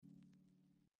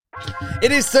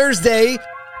It is Thursday,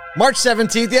 March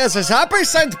 17th. Yes, it's Happy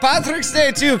St. Patrick's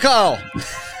Day to you, Kyle.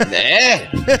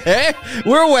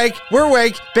 We're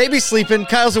awake. Baby's sleeping.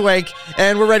 Kyle's awake.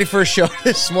 And we're ready for a show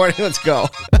this morning. Let's go.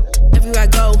 Everywhere I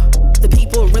go, the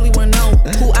people really want to know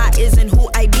who I is and who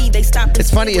I be. They stop.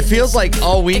 It's funny. It feels like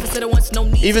all week,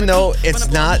 even though it's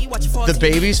not the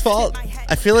baby's fault,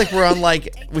 I feel like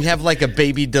we have like a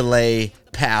baby delay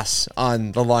pass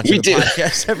on the launch of the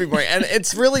podcast every morning. And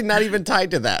it's really not even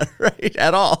tied to that, right?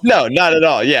 At all. No, not at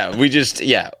all. Yeah.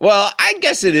 Well, I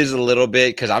guess it is a little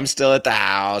bit because I'm still at the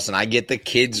house and I get the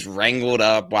kids wrangled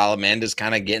up while Amanda's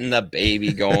kind of getting the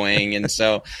baby going. And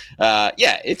so,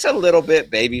 it's a little bit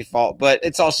baby fault, but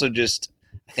it's also just,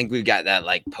 I think we've got that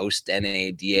like post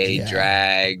NADA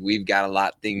drag. We've got a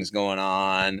lot of things going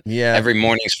on. Yeah. Every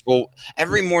morning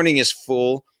is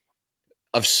full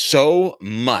of so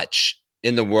much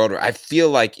in the world. I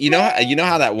feel like, you know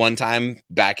how that one time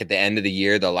back at the end of the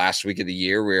year, the last week of the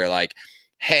year, we were like,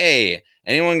 hey,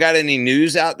 anyone got any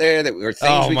news out there that were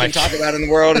things we can talk about in the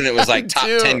world? And it was like top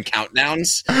 10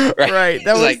 countdowns. Right.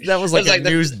 That was like a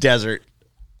news desert.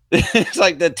 It's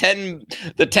like the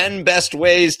 10 best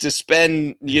ways to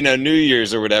spend, New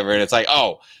Year's or whatever. And it's like,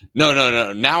 oh,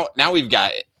 no. Now we've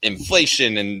got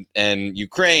inflation and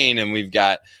Ukraine, and we've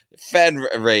got Fed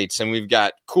rates, and we've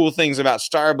got cool things about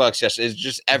Starbucks. Yes, it's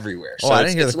just everywhere. So I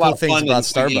didn't hear the cool things about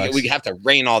Starbucks. We have to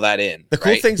rein all that in. The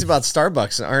cool things about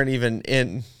Starbucks aren't even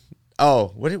in.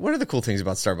 Oh, what are the cool things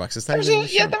about Starbucks? It's that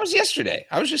was yesterday.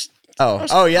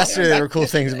 Yesterday there were cool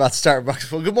things about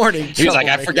Starbucks. Well, good morning. He was like,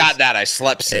 I forgot that. I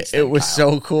slept since It was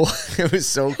so cool. It was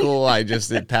so cool.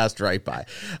 It passed right by.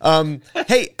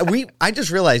 I just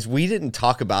realized we didn't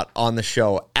talk about on the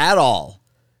show at all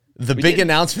the big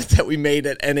announcement that we made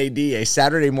at NADA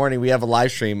Saturday morning. We have a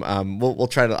live stream. We'll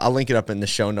try to. I'll link it up in the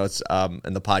show notes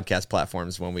and the podcast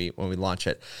platforms when we launch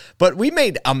it. But we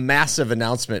made a massive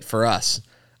announcement for us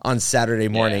on Saturday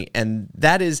morning, and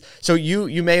that is so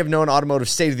you may have known Automotive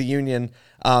State of the Union,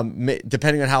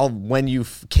 depending on when you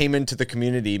came into the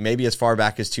community, maybe as far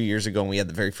back as 2 years ago when we had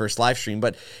the very first live stream.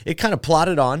 But it kind of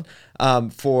plodded on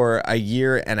for a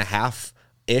year and a half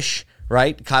ish.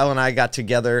 Right, Kyle and I got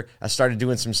together. I started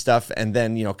doing some stuff, and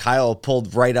then Kyle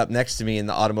pulled right up next to me in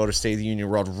the Automotive State of the Union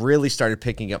world. Really started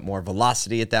picking up more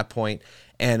velocity at that point,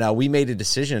 and we made a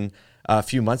decision a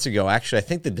few months ago. Actually, I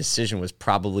think the decision was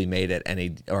probably made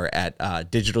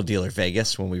at Digital Dealer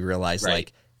Vegas when we realized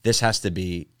this has to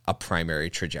be a primary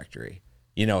trajectory.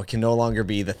 It can no longer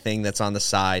be the thing that's on the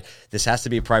side. This has to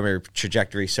be a primary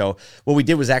trajectory. So what we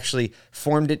did was actually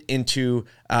formed it into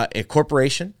a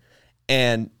corporation.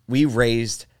 And we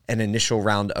raised an initial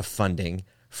round of funding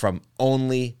from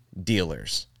only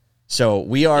dealers. So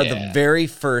we are the very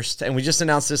first, and we just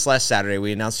announced this last Saturday.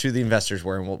 We announced who the investors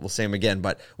were, and we'll say them again.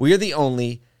 But we are the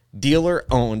only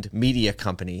dealer-owned media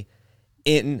company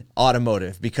in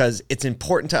automotive because it's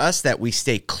important to us that we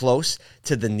stay close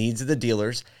to the needs of the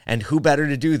dealers. And who better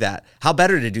to do that? How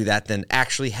better to do that than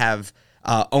actually have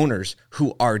owners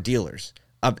who are dealers?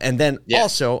 And then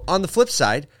also on the flip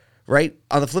side, right?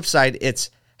 On the flip side, it's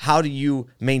how do you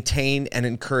maintain and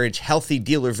encourage healthy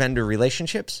dealer-vendor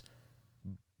relationships,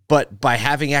 but by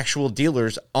having actual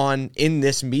dealers in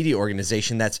this media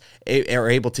organization that's are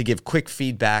able to give quick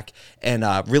feedback and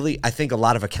really, I think, a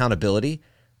lot of accountability,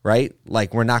 right?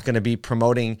 Like we're not going to be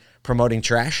promoting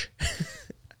trash.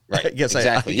 Right.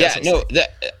 Exactly.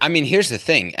 Here's the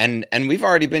thing. And we've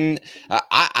already been,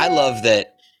 I love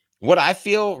that. What I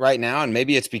feel right now, and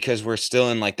maybe it's because we're still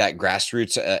in like that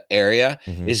grassroots area,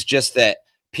 is just that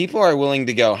people are willing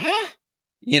to go,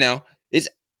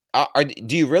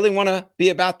 do you really want to be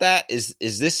about that? Is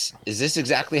this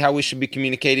exactly how we should be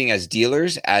communicating as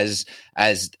dealers, as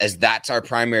that's our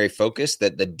primary focus,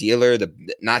 that the dealer,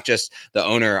 not just the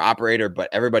owner or operator, but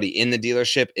everybody in the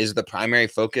dealership is the primary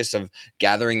focus of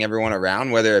gathering everyone around,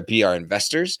 whether it be our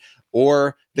investors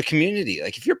or the community.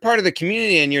 Like if you're part of the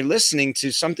community and you're listening to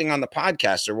something on the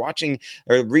podcast or watching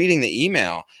or reading the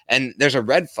email and there's a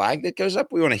red flag that goes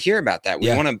up, we want to hear about that.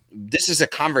 This is a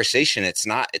conversation. It's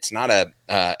not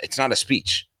a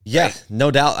speech. Yeah, right?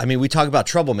 No doubt. I mean, we talk about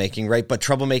troublemaking, right? But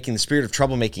the spirit of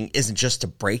troublemaking isn't just to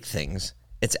break things.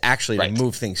 It's actually to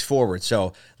move things forward.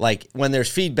 So like when there's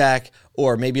feedback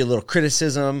or maybe a little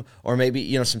criticism or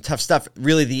maybe, some tough stuff,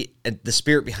 really the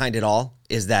spirit behind it all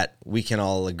is that we can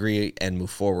all agree and move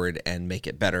forward and make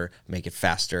it better, make it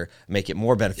faster, make it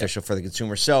more beneficial for the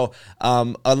consumer. So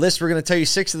a list, we're going to tell you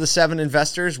 6 of the 7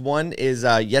 investors. One is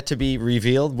yet to be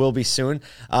revealed, will be soon.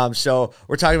 So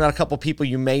we're talking about a couple people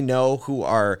you may know who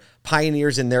are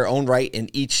pioneers in their own right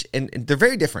in each, and they're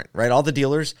very different, right? All the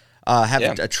dealers have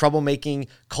a troublemaking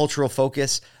cultural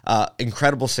focus,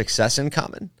 incredible success in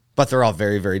common, but they're all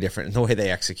very, very different in the way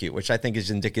they execute, which I think is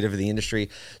indicative of the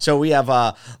industry. So we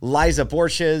have Liza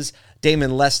Borges,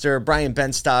 Damon Lester, Brian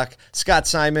Benstock, Scott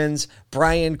Simons,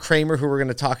 Brian Kramer, who we're going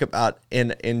to talk about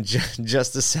in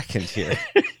just a second here.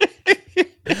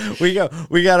 We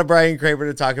got a Brian Kramer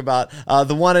to talk about.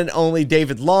 The one and only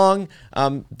David Long.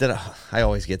 I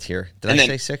always get here. Did I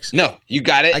say 6? No, you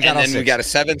got it. I got and then 6. we got a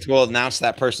 7th. We'll announce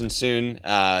that person soon.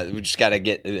 We just got to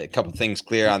get a couple things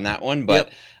clear on that one.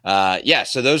 But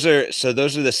so those are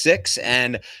the 6.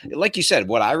 And like you said,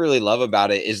 what I really love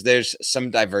about it is there's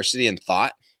some diversity in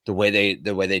thought. The way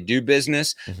they do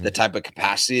business, the type of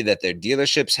capacity that their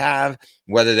dealerships have,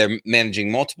 whether they're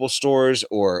managing multiple stores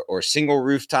or single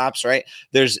rooftops, right?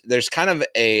 There's kind of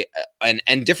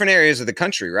and different areas of the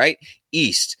country, right?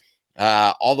 East,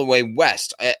 all the way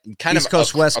west, kind East of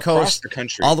Coast, West across Coast, the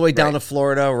country, all the way down right? to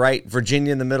Florida, right?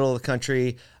 Virginia in the middle of the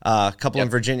country, a couple in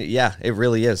Virginia. Yeah, it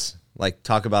really is. Like,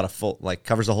 talk about a full, like,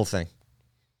 covers the whole thing.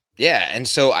 Yeah, and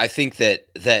so I think that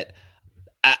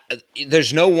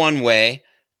there's no one way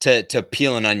to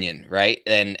peel an onion, right?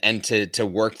 And to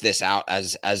work this out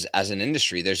as an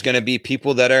industry. There's going to be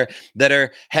people that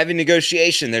are heavy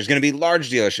negotiation. There's going to be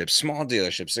large dealerships, small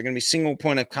dealerships. There's going to be single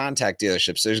point of contact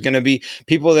dealerships. There's going to be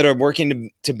people that are working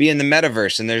to be in the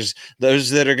metaverse, and there's those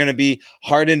that are going to be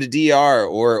hard into DR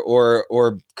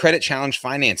or credit challenge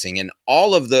financing, and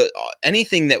all of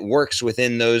anything that works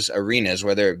within those arenas,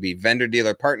 whether it be vendor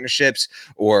dealer partnerships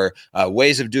or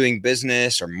ways of doing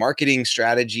business or marketing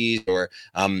strategies or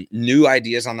new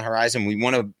ideas on the horizon. We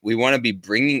want to be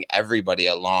bringing everybody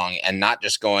along and not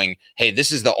just going, hey,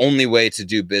 this is the only way to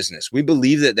do business. We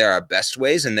believe that there are best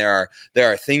ways, and there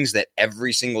are things that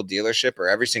every single dealership or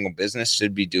every single business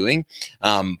should be doing.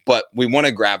 But we want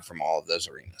to grab from all of those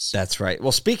arenas. That's right.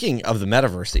 Well, speaking of the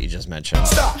metaverse that you just mentioned.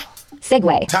 Stop.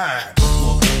 Segue. Time.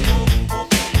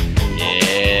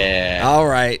 Yeah. All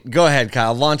right. Go ahead,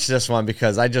 Kyle. Launch this one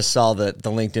because I just saw the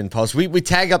LinkedIn post. We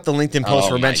tag up the LinkedIn post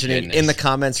Oh, we're my mentioning goodness. in the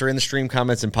comments or in the stream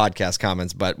comments and podcast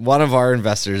comments, but one of our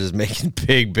investors is making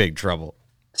big trouble.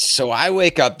 So I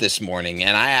wake up this morning,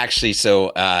 and I actually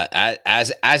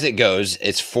as it goes,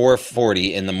 it's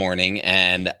 4:40 in the morning,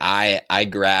 and I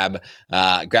grab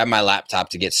my laptop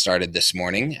to get started this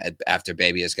morning after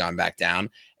baby has gone back down,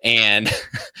 and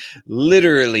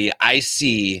literally I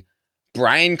see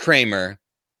Brian Kramer.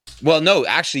 Well, no,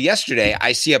 actually yesterday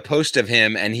I see a post of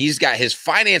him, and he's got his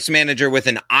finance manager with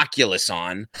an Oculus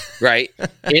on, right?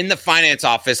 In the finance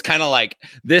office, kind of like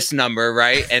this number,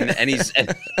 right? And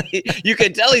you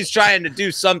can tell he's trying to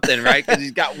do something, right? Because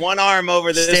he's got one arm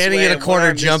over this Standing way in a and one corner,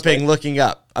 arm this jumping, way. looking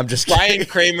up. I'm just Brian kidding.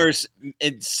 Kramer's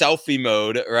in selfie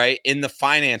mode, right, in the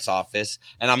finance office.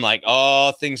 And I'm like,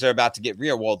 oh, things are about to get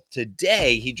real. Well,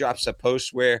 today he drops a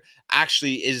post where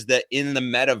actually is in the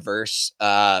metaverse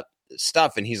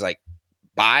stuff. And he's like,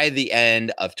 by the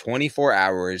end of 24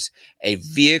 hours, a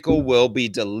vehicle will be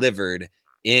delivered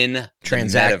in the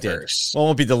metaverse. Well, it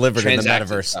won't be delivered in the Transacted,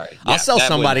 metaverse. sorry. I'll Yeah, sell that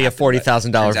somebody a wouldn't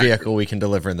happen, but $40,000 transacted. vehicle we can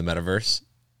deliver in the metaverse.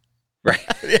 Right.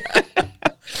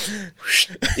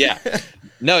 Yeah.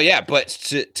 No, yeah. But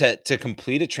to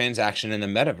complete a transaction in the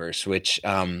metaverse, which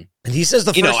And he says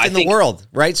the You know, first I in the think- world,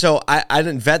 right? So I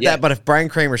didn't vet Yeah. that, but if Brian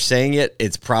Kramer's saying it,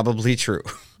 it's probably true.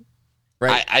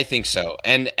 Right. I think so.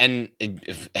 And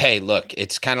hey, look,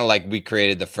 it's kind of like we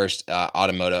created the first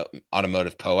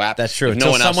automotive PO app. That's true. If Until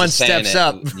else someone is saying steps it,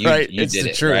 up, you, right? You It's did the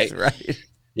it, truth, right?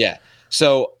 Yeah.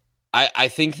 So I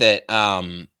think that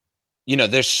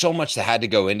there's so much that had to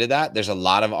go into that. There's a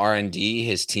lot of R&D.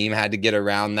 His team had to get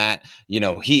around that.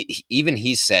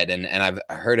 He said, and I've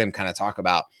heard him kind of talk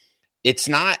about, it's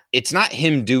not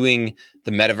him doing the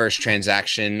metaverse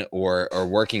transaction or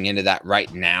working into that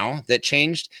right now that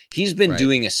changed. He's been Right.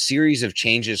 doing a series of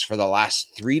changes for the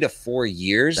last 3 to 4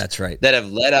 years. That's right. That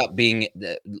have led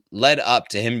up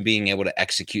to him being able to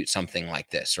execute something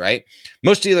like this, right?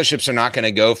 Most dealerships are not going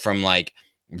to go from like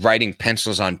writing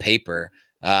pencils on paper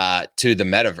to the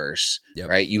metaverse, Yep.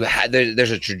 right?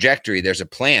 There's a trajectory, there's a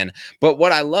plan. But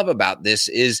what I love about this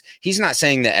is he's not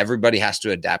saying that everybody has to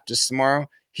adapt this tomorrow.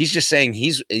 He's just saying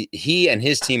he and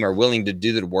his team are willing to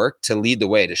do the work, to lead the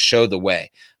way, to show the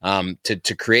way,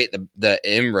 to create the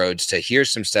inroads, to here's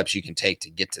some steps you can take to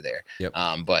get to there. Yep.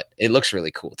 But it looks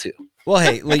really cool too. Well,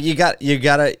 hey, like you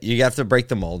have to break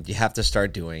the mold. You have to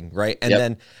start doing, right? And Yep.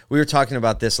 then we were talking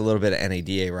about this a little bit at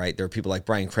NADA, right? There are people like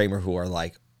Brian Kramer who are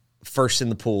like first in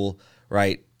the pool,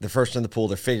 right? The first in the pool,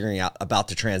 they're figuring out about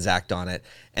to transact on it.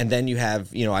 And then you have,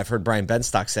 I've heard Brian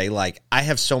Benstock say, like, I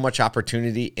have so much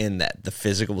opportunity in the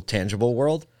physical, tangible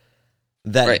world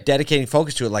that Right. dedicating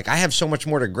focus to it, like I have so much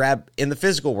more to grab in the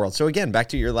physical world. So again, back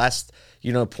to your last,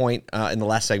 point in the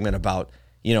last segment about,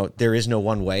 there is no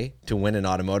one way to win in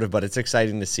automotive, but it's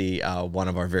exciting to see one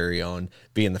of our very own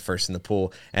being the first in the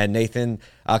pool. And Nathan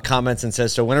comments and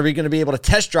says, so when are we going to be able to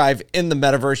test drive in the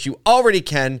metaverse? You already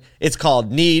can. It's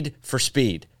called Need for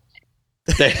Speed.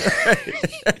 Go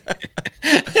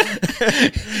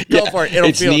for it. It'll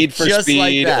it's feel Need for just Speed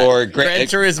like that. or Gran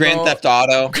Turismo. Grand Theft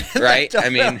Auto, right? I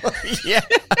mean, yeah,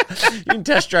 you can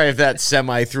test drive that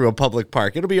semi through a public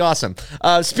park. It'll be awesome.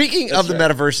 Speaking of the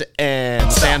metaverse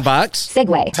and sandbox,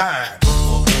 segue time.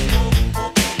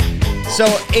 So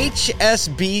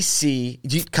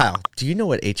HSBC, Kyle, do you know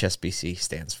what HSBC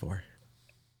stands for?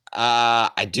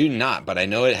 I do not, but I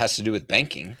know it has to do with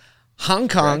banking. Hong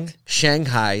Kong, Correct.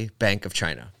 Shanghai Bank of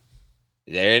China.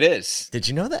 There it is. Did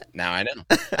you know that? Now I know.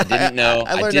 I didn't know.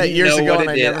 I learned that years ago and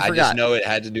I never forgot. I just know it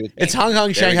had to do with banking. It's Hong Kong, There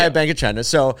we Shanghai go. Bank of China.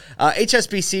 So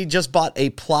HSBC just bought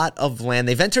a plot of land.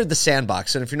 They've entered the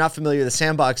sandbox. And if you're not familiar, the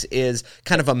sandbox is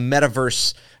kind of a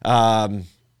metaverse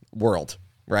world,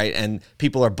 right? And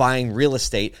people are buying real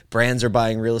estate. Brands are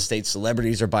buying real estate.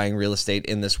 Celebrities are buying real estate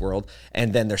in this world.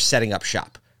 And then they're setting up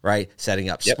shop. Right? Setting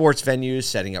up sports venues,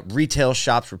 setting up retail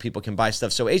shops where people can buy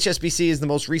stuff. So HSBC is the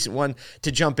most recent one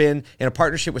to jump in a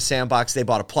partnership with Sandbox. They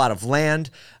bought a plot of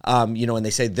land, and they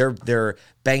say their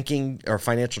banking or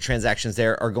financial transactions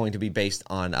there are going to be based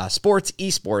on sports,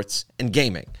 esports, and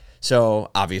gaming.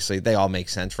 So obviously they all make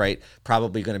sense, right?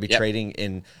 Probably going to be trading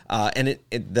in,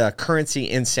 the currency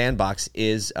in Sandbox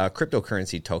is a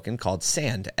cryptocurrency token called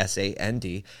SAND,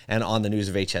 SAND. And on the news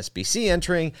of HSBC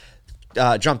entering,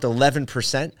 jumped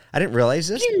 11%. I didn't realize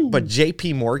this, but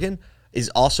JP Morgan is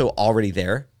also already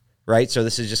there, right? So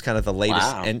this is just kind of the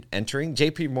latest entering.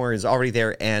 JP Morgan is already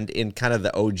there and in kind of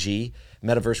the OG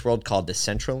metaverse world called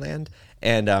Decentraland.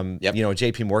 And,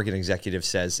 JP Morgan executive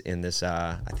says in this,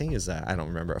 I don't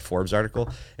remember, a Forbes article,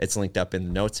 it's linked up in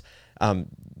the notes.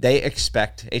 They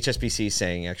expect, HSBC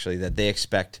saying actually that they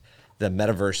expect the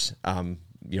metaverse,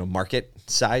 market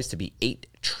size to be $8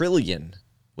 trillion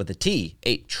with a T,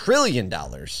 $8 trillion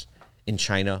in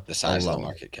China. The size alone. of the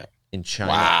market cap. In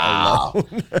China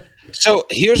alone. So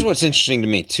here's what's interesting to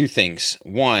me. Two things.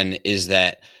 One is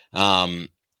that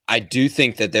I do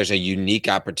think that there's a unique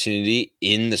opportunity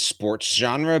in the sports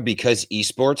genre because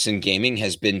esports and gaming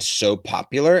has been so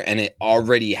popular and it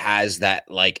already has that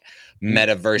like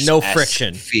metaverse no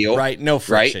friction feel. Right? No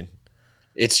friction. Right?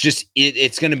 It's just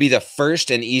it's going to be the first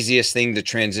and easiest thing to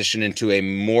transition into a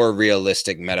more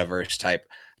realistic metaverse type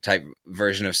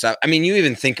version of stuff. I mean, you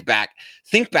even think back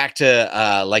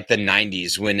to like the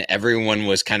 90s when everyone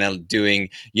was kind of doing,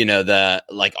 the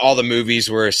like all the movies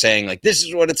were saying like this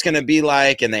is what it's going to be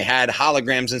like, and they had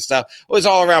holograms and stuff. It was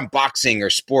all around boxing or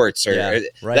sports or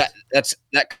that's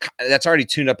already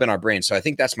tuned up in our brain. So I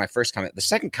think that's my first comment. The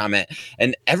second comment,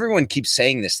 and everyone keeps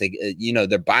saying this,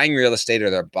 they're buying real estate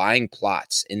or they're buying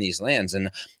plots in these lands,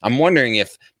 and I'm wondering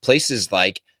if places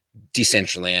like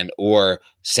Decentraland or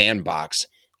Sandbox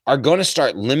are going to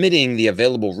start limiting the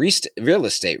available real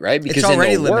estate, right? Because it's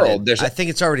already in the limited. world, I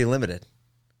think it's already limited.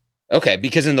 Okay,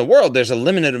 because in the world, there's a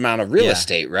limited amount of real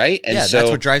estate, right? And so that's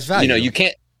what drives value. You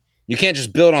can't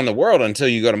just build on the world until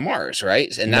you go to Mars,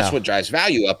 right? And that's what drives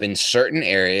value up in certain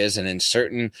areas and in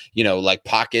certain, like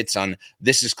pockets on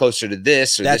this is closer to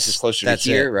this or this is closer to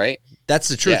here, right? That's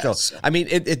the truth, though. I mean,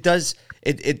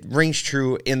 it rings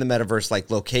true in the metaverse. Like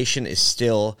location is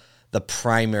still the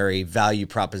primary value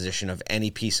proposition of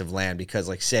any piece of land because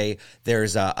like say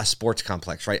there's a sports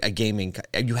complex, right? A gaming,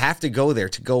 you have to go there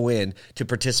to go in to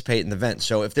participate in the event.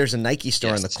 So if there's a Nike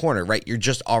store in the corner, right, you're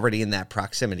just already in that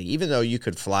proximity, even though you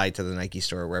could fly to the Nike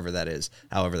store, wherever that is,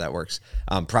 however that works.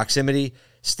 Proximity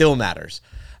still matters.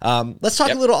 Let's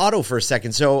talk a little auto for a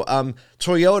second. So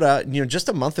Toyota, just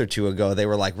a month or two ago, they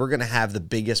were like, we're going to have the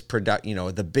biggest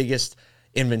the biggest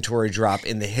inventory drop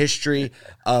in the history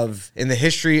of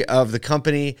the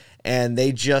company, and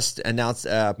they announced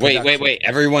wait,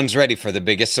 everyone's ready for the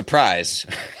biggest surprise.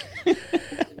 It's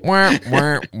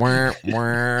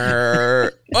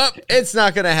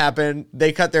not going to happen.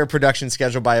 They cut their production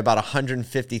schedule by about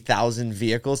 150,000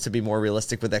 vehicles to be more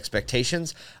realistic with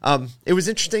expectations. It was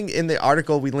interesting in the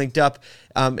article we linked up.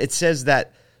 It says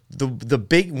that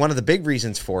one of the big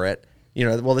reasons for it,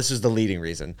 this is the leading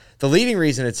reason. The leading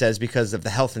reason, it says, because of the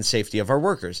health and safety of our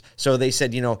workers. So they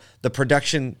said, the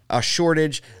production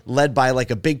shortage led by like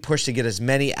a big push to get as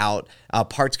many out,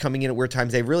 parts coming in at weird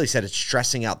times. They really said it's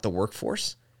stressing out the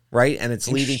workforce, right? And it's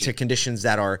leading to conditions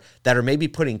that are maybe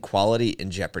putting quality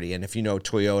in jeopardy. And if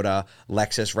Toyota,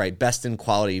 Lexus, right, best in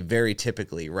quality, very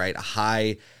typically, right, a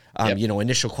high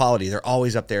initial quality. They're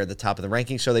always up there at the top of the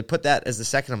ranking. So they put that as the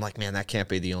second. I'm like, man, that can't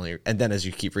be the only. And then as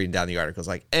you keep reading down the articles,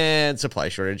 like, and supply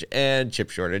shortage and chip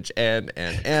shortage and.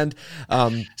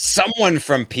 Someone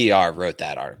from PR wrote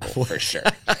that article for sure.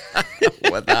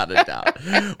 Without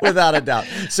a doubt.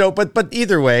 So, but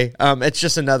either way, it's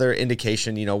just another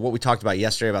indication, what we talked about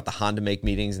yesterday about the Honda Make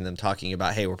meetings and them talking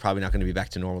about, hey, we're probably not going to be back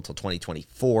to normal till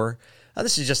 2024.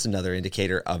 This is just another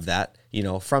indicator of that,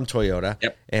 from Toyota.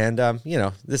 Yep. And,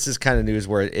 this is kind of news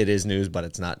where it is news, but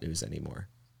it's not news anymore.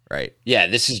 Right. Yeah,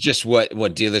 this is just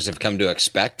what dealers have come to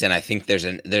expect, and I think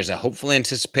there's a hopeful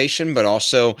anticipation, but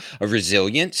also a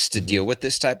resilience to deal with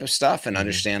this type of stuff and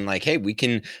understand, like, hey, we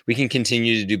can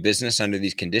continue to do business under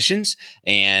these conditions,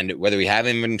 and whether we have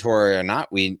inventory or not,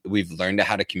 we've learned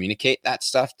how to communicate that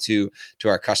stuff to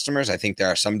our customers. I think there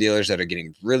are some dealers that are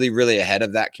getting really, really ahead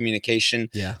of that communication,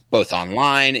 both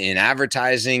online, in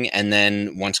advertising, and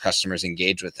then once customers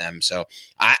engage with them. So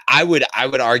I would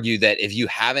argue that if you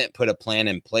haven't put a plan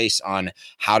in place on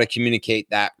how to communicate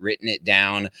that, written it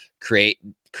down,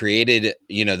 created,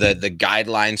 the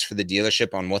guidelines for the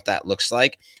dealership on what that looks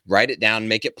like, write it down,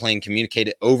 make it plain, communicate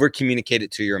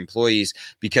it to your employees,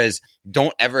 because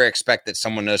don't ever expect that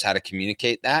someone knows how to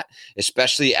communicate that,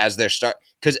 especially as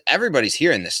because everybody's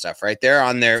hearing this stuff, right? They're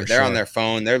on their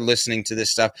phone, they're listening to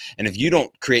this stuff. And if you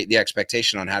don't create the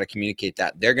expectation on how to communicate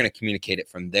that, they're going to communicate it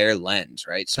from their lens,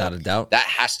 right? So without a doubt, that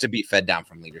has to be fed down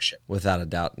from leadership. Without a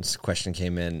doubt. This question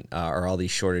came in, are all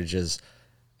these shortages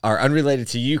are unrelated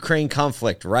to Ukraine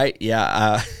conflict, right?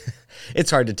 Yeah.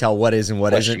 It's hard to tell what is and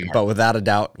what isn't, but without a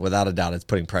doubt, it's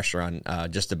putting pressure on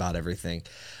just about everything.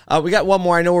 We got one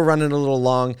more. I know we're running a little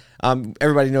long.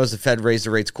 Everybody knows the Fed raised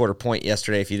the rates 1/4 point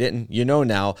yesterday. If you didn't,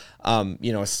 now.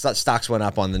 Stocks went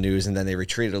up on the news and then they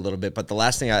retreated a little bit. But the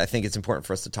last thing I think it's important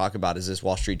for us to talk about is this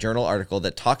Wall Street Journal article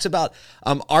that talks about,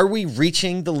 are we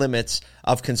reaching the limits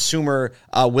of consumer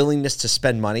willingness to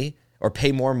spend money or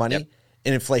pay more money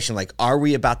in inflation? Like, are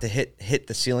we about to hit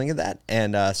the ceiling of that?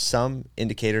 And some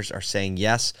indicators are saying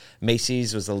yes.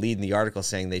 Macy's was the lead in the article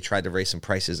saying they tried to raise some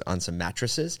prices on some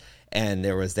mattresses, and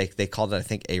they called it, I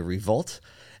think, a revolt,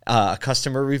 a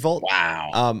customer revolt.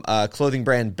 Wow. Clothing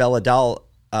brand Bella Doll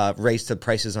raised the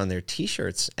prices on their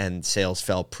T-shirts, and sales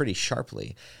fell pretty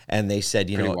sharply. And they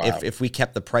said, if we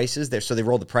kept the prices there, so they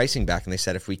rolled the pricing back, and they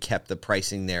said if we kept the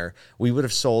pricing there, we would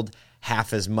have sold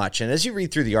half as much. And as you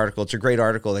read through the article, it's a great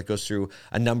article that goes through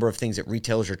a number of things that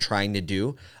retailers are trying to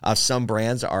do. Some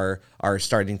brands are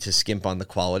starting to skimp on the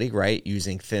quality, right?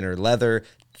 Using thinner leather,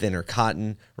 thinner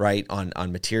cotton, right?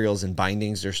 On materials and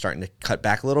bindings, they're starting to cut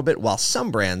back a little bit, while some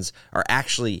brands are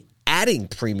actually adding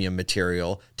premium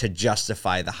material to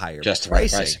justify the higher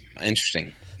pricing.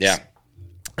 Interesting. Yeah.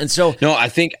 And so, no, I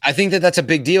think that that's a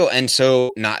big deal. And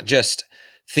so not just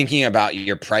thinking about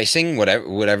your pricing,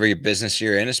 whatever your business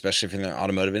you're in, especially if you're in the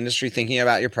automotive industry, thinking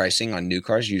about your pricing on new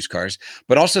cars, used cars,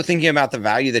 but also thinking about the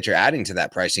value that you're adding to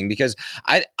that pricing. Because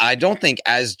I don't think,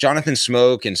 as Jonathan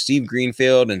Smoke and Steve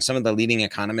Greenfield and some of the leading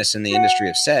economists in the industry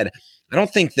have said, I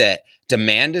don't think that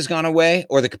demand has gone away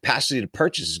or the capacity to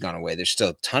purchase has gone away. There's still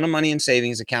a ton of money in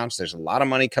savings accounts. There's a lot of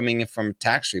money coming in from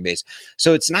tax rebates.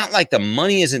 So it's not like the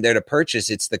money isn't there to purchase.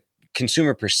 It's the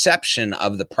consumer perception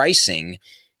of the pricing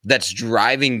that's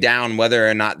driving down whether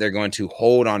or not they're going to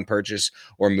hold on purchase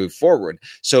or move forward.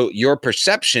 So your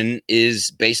perception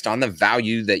is based on the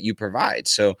value that you provide.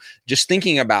 So just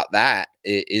thinking about that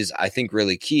is, I think,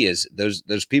 really key, is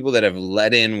those people that have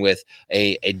let in with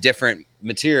a different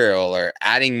material or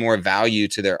adding more value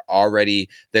to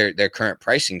their current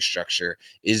pricing structure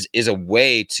is a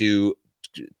way to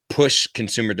push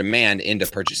consumer demand into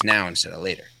purchase now instead of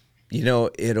later.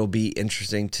 It'll be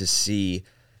interesting to see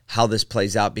how this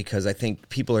plays out, because I think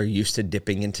people are used to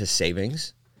dipping into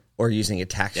savings or using a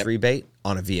tax rebate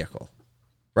on a vehicle,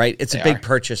 right? It's a big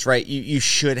purchase, right? You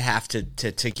should have to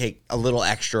take a little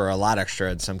extra or a lot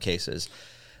extra in some cases.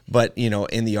 But,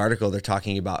 in the article, they're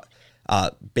talking about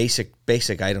basic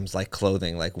items like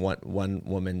clothing. Like one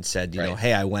woman said,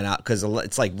 hey, I went out because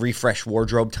it's like refresh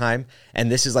wardrobe time. And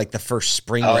this is like the first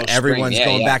spring where everyone's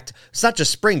going back to, it's not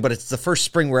just spring, but it's the first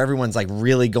spring where everyone's like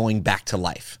really going back to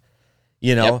life.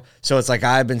 So it's like,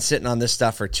 I've been sitting on this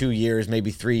stuff for 2 years,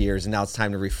 maybe 3 years, and now it's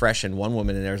time to refresh. And one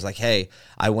woman in there was like, hey,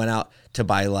 I went out to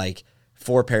buy like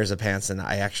 4 pairs of pants and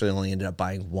I actually only ended up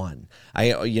buying 1.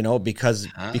 Because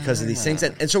of these things.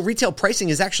 And so retail pricing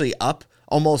is actually up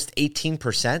almost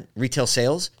 18%, retail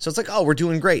sales. So it's like, oh, we're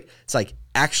doing great. It's like,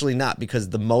 actually not, because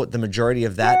the majority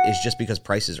of that is just because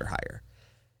prices are higher.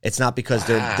 It's not because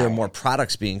there are more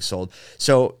products being sold.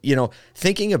 So,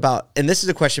 thinking about, and this is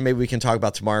a question maybe we can talk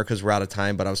about tomorrow because we're out of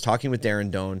time, but I was talking with Darren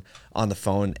Doan on the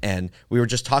phone, and we were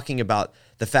just talking about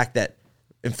the fact that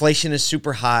inflation is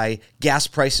super high, gas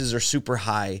prices are super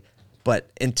high,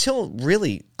 but until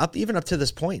really even up to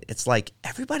this point, it's like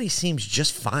everybody seems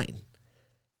just fine.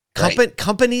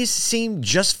 Companies seem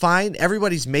just fine.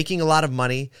 Everybody's making a lot of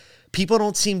money. People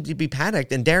don't seem to be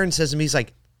panicked. And Darren says to me, he's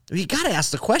like, you got to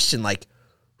ask the question, like,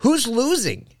 who's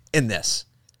losing in this?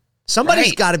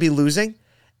 Somebody's got to be losing.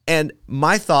 And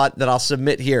my thought that I'll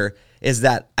submit here is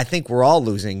that I think we're all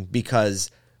losing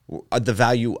because the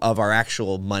value of our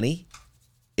actual money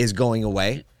is going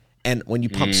away. And when you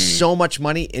pump so much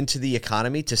money into the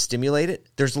economy to stimulate it,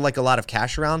 there's like a lot of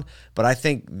cash around. But I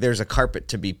think there's a carpet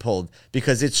to be pulled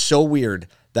because it's so weird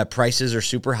that prices are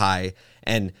super high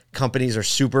and companies are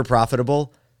super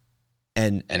profitable.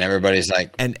 And everybody's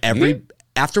like, and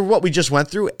after what we just went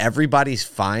through, everybody's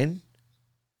fine.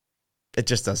 It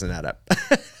just doesn't add up.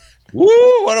 Woo!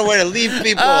 What a way to leave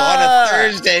people on a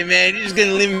Thursday, man. You're just going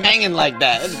to leave them hanging like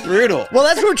that. That's brutal. Well,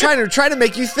 that's what we're trying to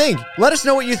make you think. Let us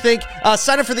know what you think.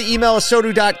 Sign up for the email at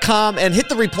sodu.com and hit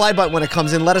the reply button when it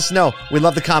comes in. Let us know. We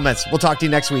love the comments. We'll talk to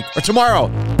you next week or tomorrow.